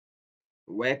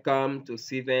Welcome to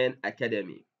Ceiven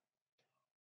Academy.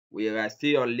 We are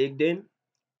still on LinkedIn.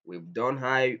 We've done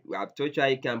how we have taught you how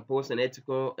you can post an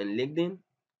article on LinkedIn.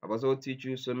 I've also teach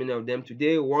you so many of them.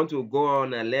 Today, we want to go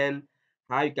on and learn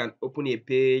how you can open a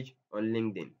page on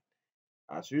LinkedIn.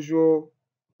 As usual,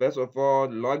 first of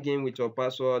all, log in with your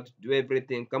password, do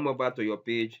everything, come over to your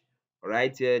page.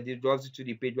 Right here, this just to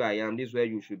the page where I am. This is where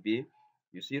you should be.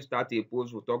 You see, start a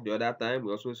post, we talked the other time.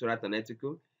 We also write an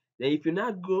article. Then if you now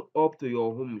go up to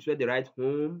your home, you see the right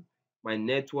home, my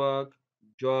network,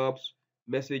 jobs,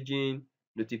 messaging,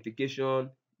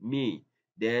 notification, me,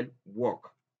 then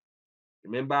work.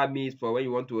 Remember, me is for when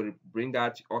you want to bring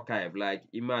out archive like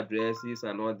email addresses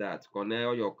and all that, connect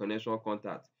all your connection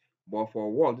contact. But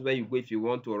for work, this is where you go if you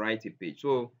want to write a page.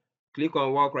 So click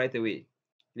on work right away.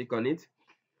 Click on it,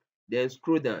 then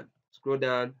scroll down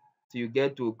till you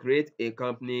get to create a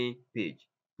company page.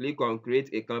 Click on create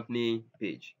a company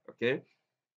page. Okay.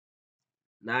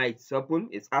 Now it's open.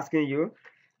 It's asking you,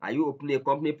 are you opening a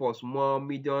company for small,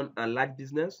 medium, and large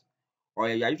business? Or are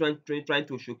you trying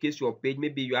to showcase your page?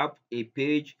 Maybe you have a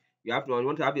page, you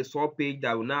want to have a sub page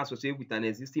that will now associate with an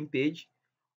existing page.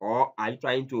 Or are you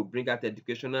trying to bring out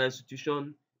educational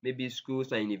institution, maybe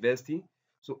schools and university?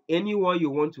 So anyone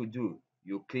you want to do,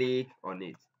 you click on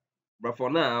it. But for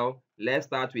now, let's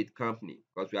start with company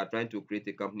because we are trying to create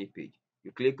a company page.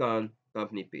 You click on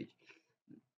company page.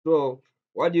 So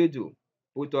what do?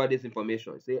 Put all this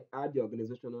information. Say add the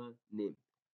organizational name.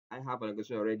 I have an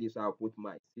organization already, so I'll put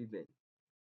my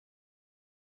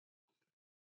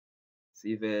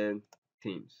Ceiven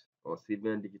Teams or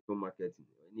Ceiven Digital Marketing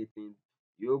or anything.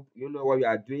 You know what you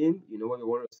are doing, you know what you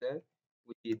want to sell,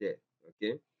 put it there.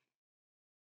 Okay.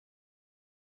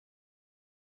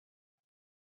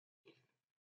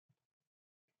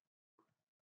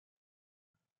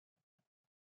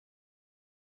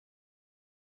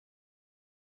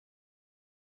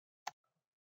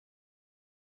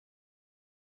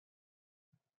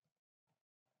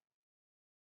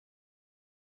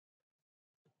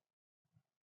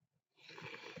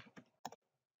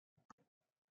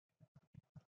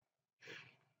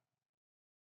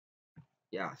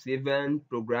 Yeah, Ceiven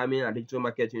Programming and Digital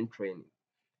Marketing Training.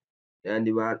 And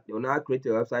they will now create a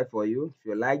website for you. If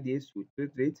you like this, you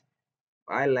tweet it.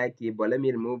 I like it, but let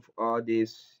me remove all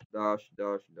this dash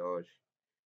dash dash.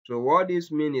 So what this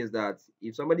means is that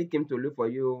if somebody came to look for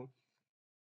you,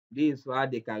 this is how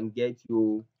they can get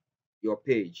you your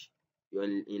page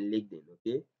in LinkedIn.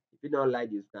 Okay. If you don't like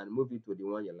this, you can move it to the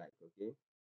one you like. Okay.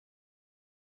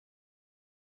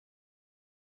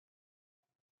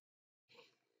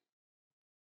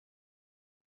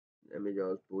 Let me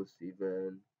just put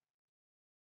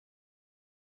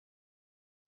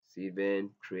Ceiven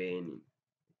training.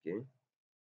 Okay.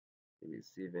 Maybe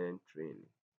Ceiven training.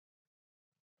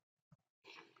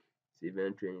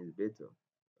 Ceiven training is better.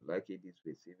 I like it this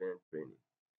way. Ceiven training.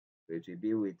 So it will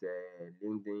be with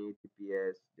LinkedIn,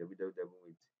 TPS, www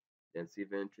with then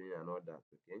Ceiven training and all that.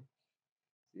 Okay.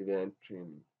 Ceiven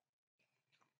training.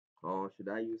 Or should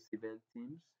I use Ceiven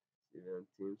teams? Ceiven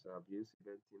teams. I've used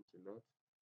Ceiven teams a lot.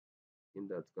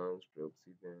 In.com stroke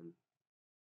Ceiven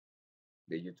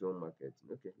digital marketing.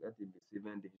 Okay, let it be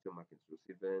Ceiven digital marketing. So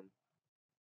Ceiven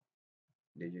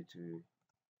digital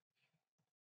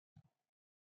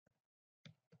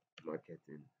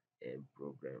marketing and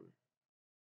programming.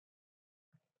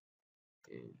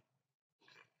 And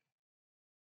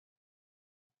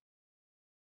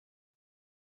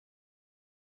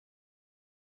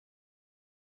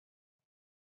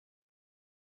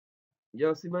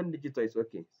yeah, Ceiven digital is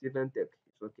okay. Ceiven tech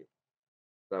is okay.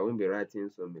 So I won't be writing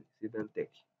so many. Ceiven tech.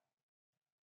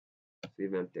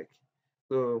 Ceiven tech.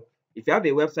 So if you have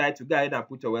a website, you go ahead and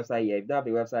put your website here. If you don't have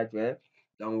a website here,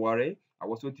 don't worry. I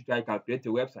will also teach you how you can create a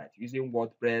website using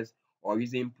WordPress or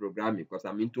using programming because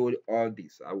I'm into all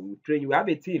this. I will train you. We have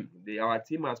a team. Our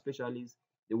team are specialists.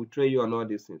 They will train you on all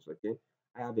these things. Okay.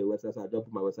 I have a website, so I'll just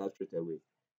put my website straight away.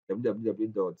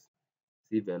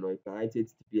 www.ceiven or you can write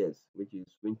HTTPS, which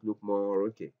is going to look more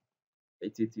okay.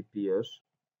 HTTPS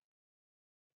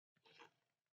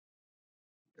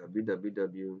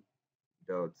www.ceiven.com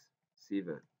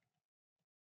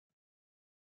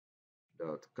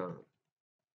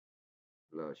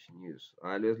 /news.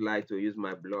 I always like to use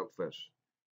my blog first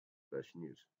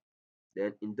 /news.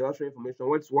 Then industrial information.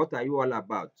 What are you all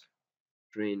about?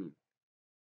 Training.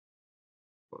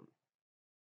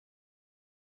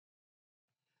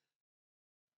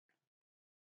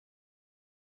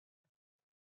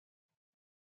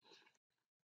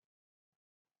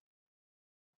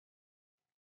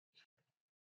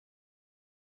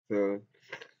 So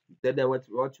tell them what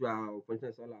your function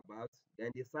is all about.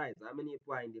 Then the size. How many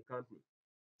people are in the company?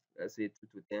 let's say 2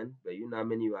 to 10, but you know how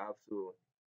many you have, so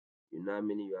you know how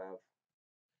many you have.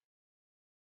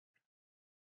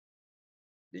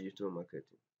 Digital marketing.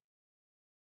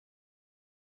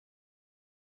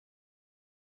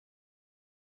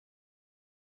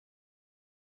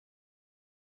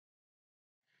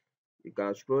 You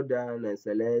can scroll down and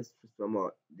select some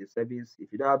of the service.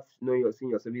 If you don't have know your seen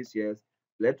your service here,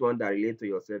 select one that relate to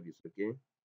your service. Okay.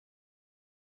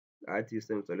 IT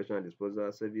system installation and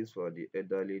disposal service for the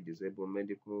elderly, disabled,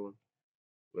 medical,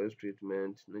 waste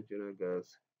treatment, natural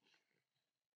gas,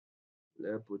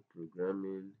 airport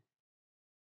programming.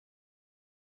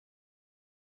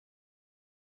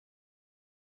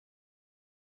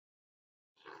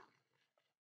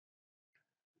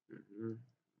 Mhm.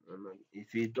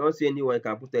 If you don't see anyone, you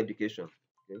can put education.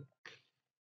 Okay,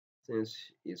 since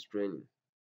it's training.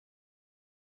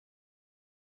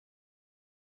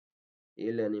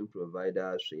 E-learning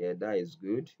providers, yeah, that is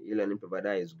good. E-learning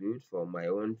provider is good for my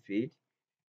own feed.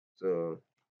 So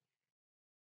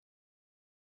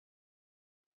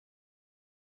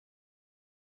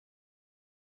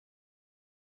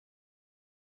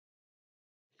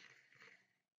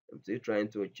I'm still trying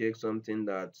to check something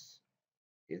that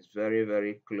is very,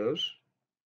 very close.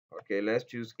 Okay, let's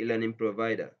choose e-learning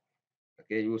provider.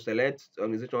 Okay, you select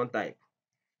organization type,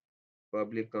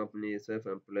 public company,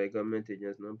 self-employed, government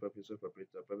agency, non-profit,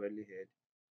 self-operator, privately held,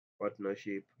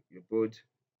 partnership. You put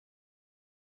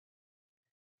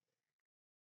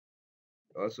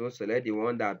also select the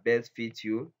one that best fits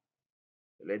you.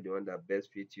 Select the one that best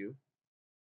fits you.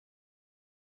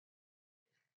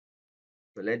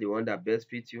 Select the one that best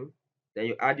fits you. Then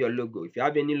you add your logo. If you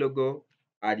have any logo,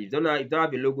 add. If you don't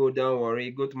have a logo, don't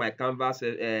worry. Go to my Canvas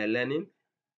learning.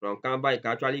 From Canva, you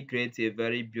can actually create a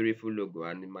very beautiful logo.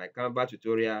 And in my Canva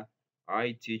tutorial,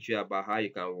 I teach you about how you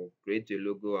can create a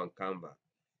logo on Canva.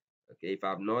 Okay, if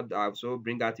I've not, I'll also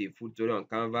bring out a full tutorial on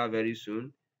Canva very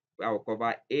soon, where I will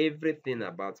cover everything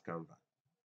about Canva.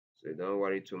 So don't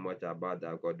worry too much about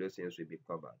that because those things will be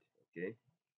covered. Okay.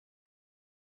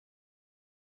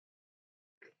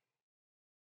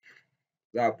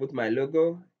 So I'll put my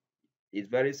logo. It's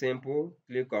very simple.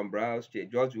 Click on browse,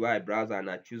 just UI browser, and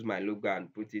I choose my logo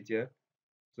and put it here.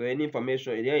 So any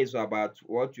information here is about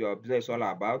what your business is all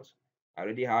about. I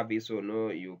already have it, so no,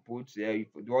 you put there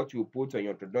what you put on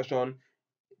your introduction.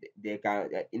 They can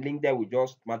link there will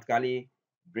just automatically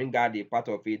bring out the part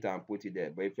of it and put it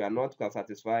there. But if you are not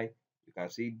satisfied, you can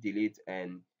see delete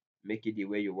and make it the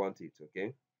way you want it.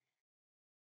 Okay.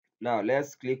 Now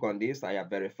let's click on this. I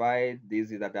have verified this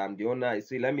is that I'm the owner. You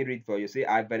see, let me read for you. See,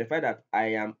 I verified that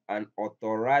I am an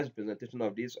authorized representation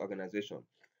of this organization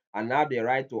and have the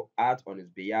right to act on its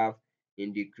behalf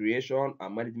in the creation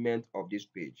and management of this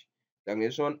page. The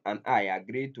organization and I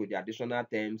agree to the additional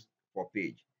terms for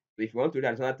page. So if you want to read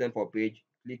additional terms for page,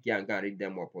 click here and go and read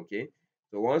them up. Okay.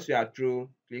 So once you are through,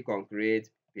 click on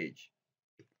create page,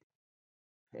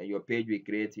 and your page will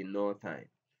create in no time.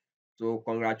 So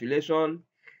congratulations.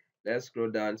 Let's scroll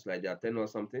down to like they are 10 or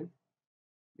something.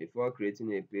 Before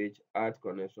creating a page, add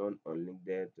connection on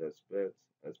LinkedIn to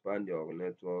expand your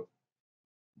network,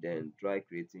 then try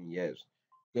creating yes.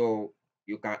 So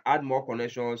you can add more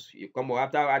connections. You come over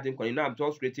after adding you know I'm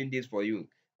just creating this for you.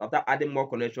 After adding more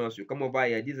connections, you come over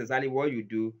here. This is exactly what you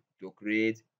do to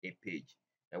create a page.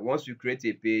 And once you create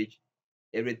a page,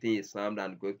 everything is sound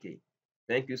and okay.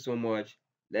 Thank you so much.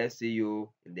 Let's see you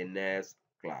in the next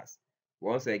class.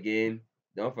 Once again,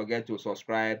 don't forget to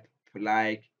subscribe,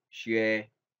 like, share,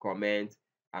 comment,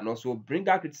 and also bring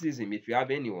out criticism if you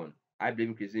have anyone. I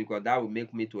believe in criticism because that will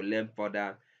make me to learn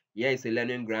further. Here is a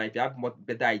learning ground. If you have more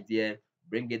better idea,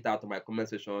 bring it out to my comment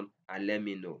section and let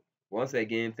me know. Once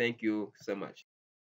again, thank you so much.